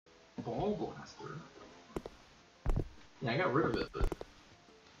ball blaster. Yeah, I got rid of it, but...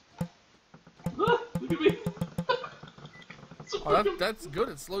 Ah, look at me! Oh, that's good.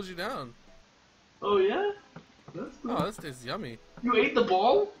 It slows you down. Oh, yeah? That's good. Oh, this tastes yummy. You ate the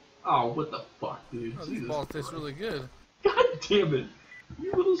ball? Oh, what the fuck, dude? Oh, these balls taste really good. God damn it.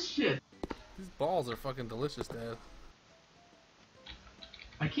 You little shit. These balls are fucking delicious, Dad.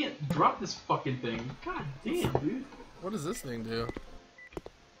 I can't drop this fucking thing. God damn, dude. What does this thing do?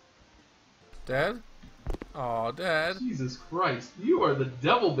 Dad? Aw, Dad. Jesus Christ. You are the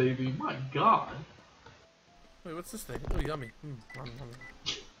devil, baby. My God. Wait, what's this thing? Oh, yummy.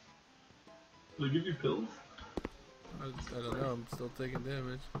 Did I give you pills? I don't know. I'm still taking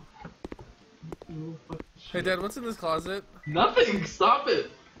damage. Oh, Hey, Dad, what's in this closet? Nothing. Stop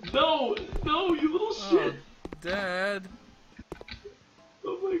it. No. No, you little shit. Dad.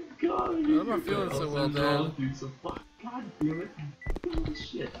 Oh my God. I'm not feeling so well, Dad. Dude, so fuck. God damn it. You little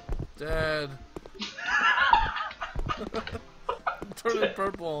shit. Dad. I'm turning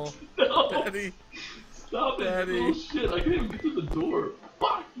purple. No. Daddy. Stop it, Daddy. you little shit. I can't even get to the door.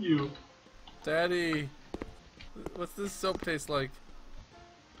 Fuck you. Daddy. What's this soap taste like?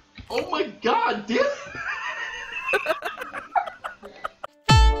 Oh my God, damn it.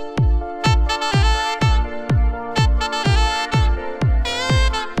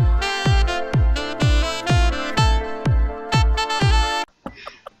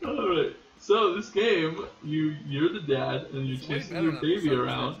 Alright, so this game, you're the dad, and you're chasing your baby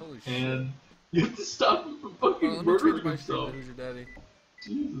around, and you have to stop him from fucking murdering himself. Who's your daddy?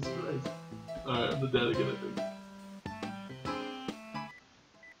 Jesus Christ. Alright, I'm the dad again, I think.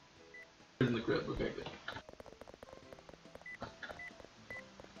 In the crib, okay, good.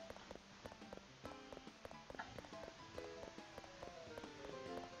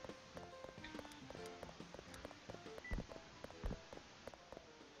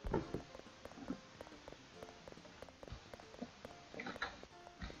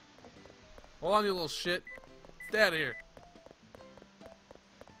 Hold on, you little shit. Stay out of here.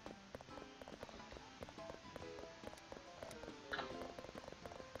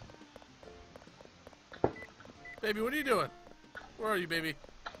 Baby, what are you doing? Where are you, baby?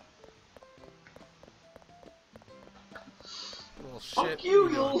 Little shit. Fuck you, you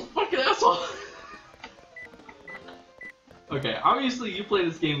little fucking asshole! Okay, obviously you play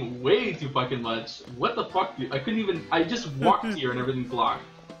this game way too fucking much. What the fuck, dude? I couldn't even. I just walked here and everything's locked.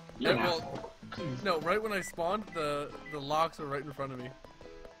 You're an asshole. Jeez. No, right when I spawned, the locks were right in front of me.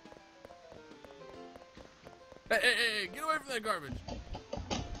 Hey, get away from that garbage!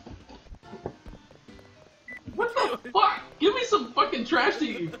 What the fuck? Give me some fucking trash to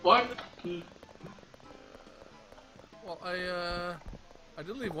eat, you fuck! Well, I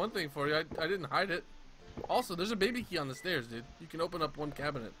did leave one thing for you. I didn't hide it. Also, there's a baby key on the stairs, dude. You can open up one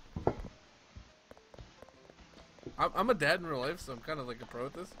cabinet. I'm a dad in real life, so I'm kind of like a pro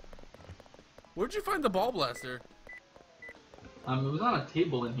at this. Where'd you find the ball blaster? It was on a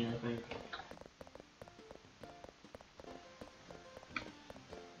table in here, I think.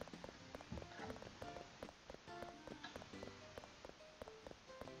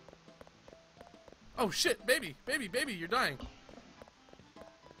 Oh shit, baby, you're dying.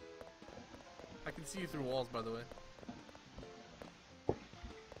 I can see you through walls, by the way.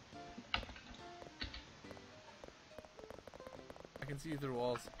 I can see you through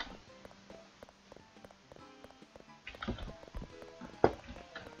walls.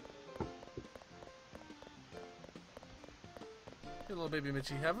 Hey, little baby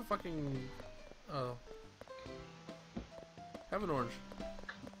Mitchie, have a fucking... Oh. Have an orange.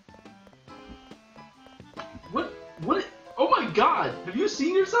 What? Oh my God! Have you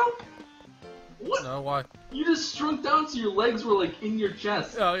seen yourself? What? No, why? You just shrunk down so your legs were like in your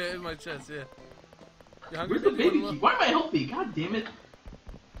chest. Oh yeah, in my chest, yeah. You hungry? Where's the baby key? Why am I healthy? God damn it!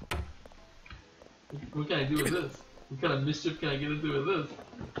 What can I do with this? What kind of mischief can I get into with this?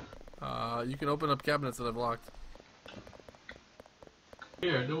 You can open up cabinets that I've locked.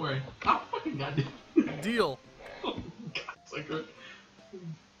 Here, don't worry. Oh, fucking goddamn. Deal. Oh, God,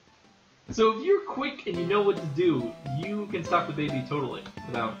 so if you're quick and you know what to do, you can stop the baby totally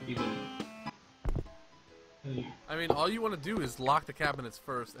without even... I mean, all you want to do is lock the cabinets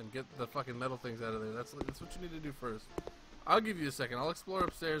first and get the fucking metal things out of there. That's what you need to do first. I'll give you a second. I'll explore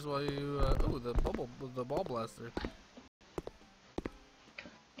upstairs while you... oh, the ball blaster.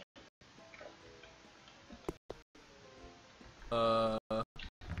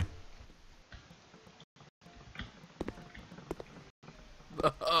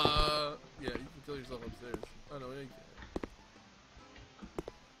 Yeah, you can kill yourself upstairs. Oh no, yeah, you can't.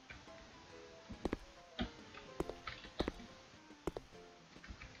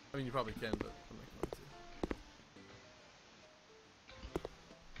 I mean, you probably can, but I'm not going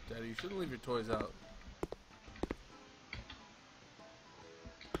to. Daddy, you shouldn't leave your toys out.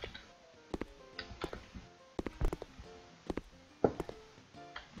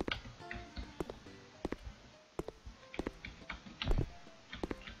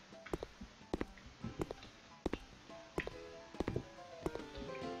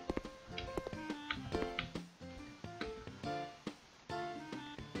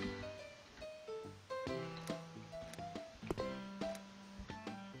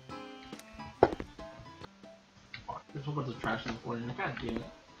 There's a whole bunch of trash in the corner. God damn it.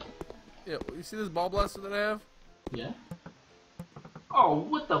 Yeah, you see this ball blaster that I have? Yeah? Oh,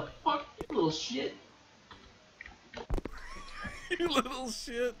 what the fuck, you little shit. You little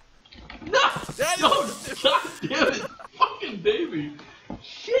shit. No! Daddy! No! God damn it! Fucking baby!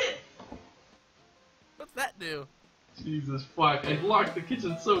 Shit! What's that do? Jesus fuck, I locked the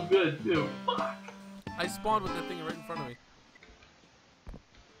kitchen so good, too. Fuck! I spawned with that thing right in front of me.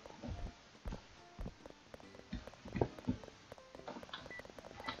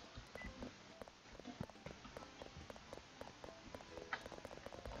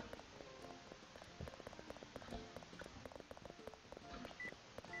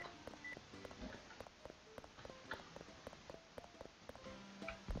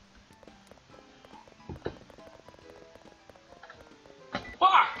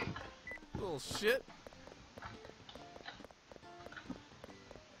 Fuck! Little shit.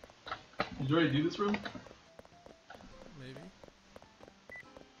 Did you already do this room? Maybe.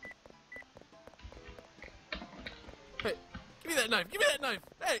 Hey, give me that knife! Give me that knife!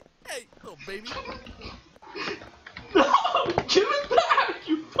 Hey, hey, little baby! No! Give it back,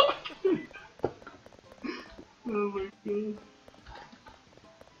 you fucking... Oh my god.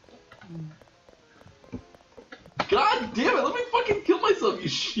 God damn it, let me fucking kill myself, you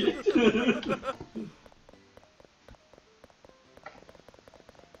shit! Did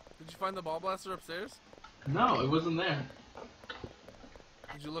you find the ball blaster upstairs? No, it wasn't there.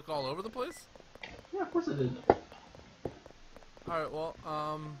 Did you look all over the place? Yeah, of course I did. Alright, well,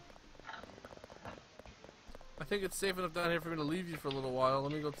 I think it's safe enough down here for me to leave you for a little while.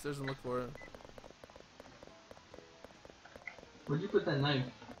 Let me go upstairs and look for it. Where'd you put that knife?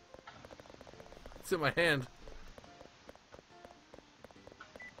 It's in my hand.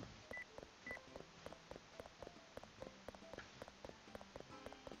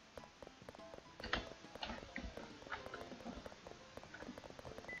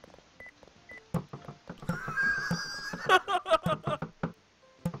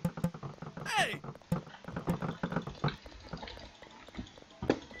 Hey!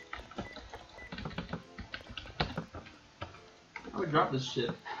 How do I drop this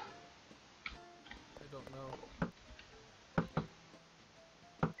shit? I don't know.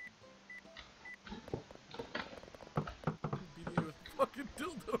 I'm beating you with a fucking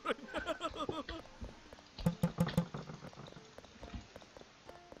dildo right now.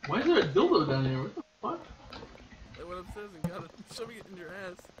 Why is there a dildo down here? What the fuck? I went upstairs and got it, shoving it in your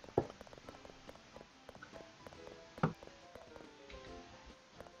ass.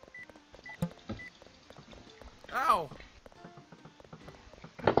 Ow!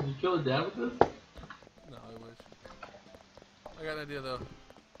 Can you kill a dad with this? No, I wish. I got an idea though.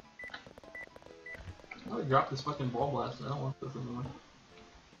 How do I drop this fucking ball blaster? I don't want this anymore.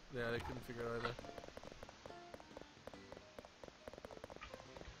 Yeah, they couldn't figure it out either.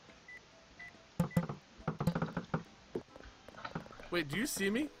 Wait, do you see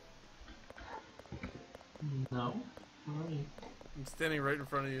me? No. Where are you? I'm standing right in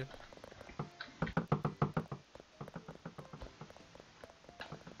front of you.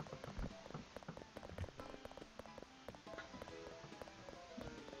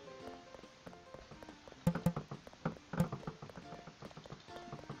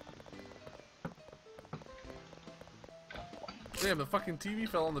 Damn, the fucking TV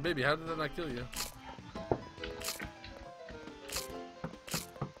fell on the baby. How did that not kill you?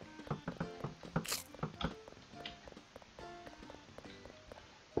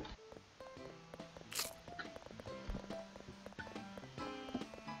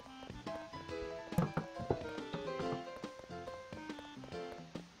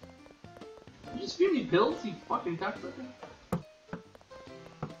 You just feed me pills, you fucking cocksucker?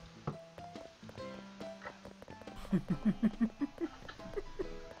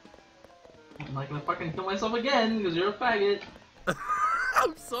 I'm not gonna fucking kill myself again, because you're a faggot.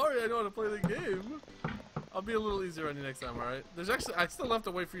 I'm sorry, I know how to play the game. I'll be a little easier on you next time, alright? There's actually, I still have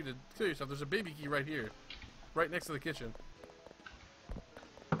to wait for you to kill yourself. There's a baby key right here. Right next to the kitchen.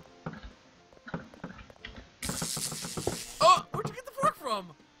 Oh! Where'd you get the fork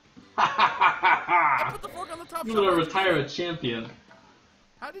from? I put the fork on the top You shelf. want to retire a champion.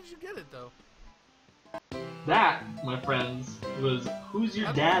 How did you get it, though? That, my friends, was Who's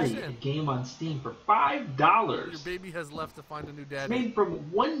Your Daddy, a game on Steam for $5. Your baby has left to find a new daddy. It's made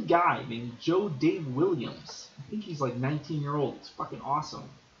from one guy named Joe Dave Williams. I think he's like 19-year-old. It's fucking awesome.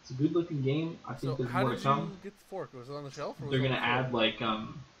 It's a good-looking game. I think there's more to come. How did you get the fork? Was it on the shelf? Or was they're gonna add like I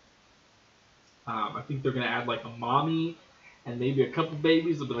think they're gonna add like a mommy and maybe a couple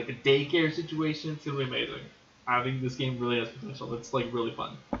babies. It'll be like a daycare situation. It's gonna be amazing. I think this game really has potential. It's like really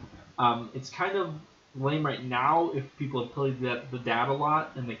fun. It's kind of lame right now if people have played the dad a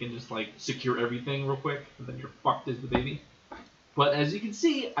lot and they can just like secure everything real quick and then you're fucked as the baby. But as you can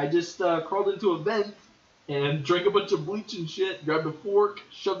see, I just crawled into a vent and drank a bunch of bleach and shit, grabbed a fork,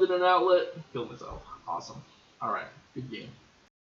 shoved it in an outlet, killed myself. Awesome. Alright, good game.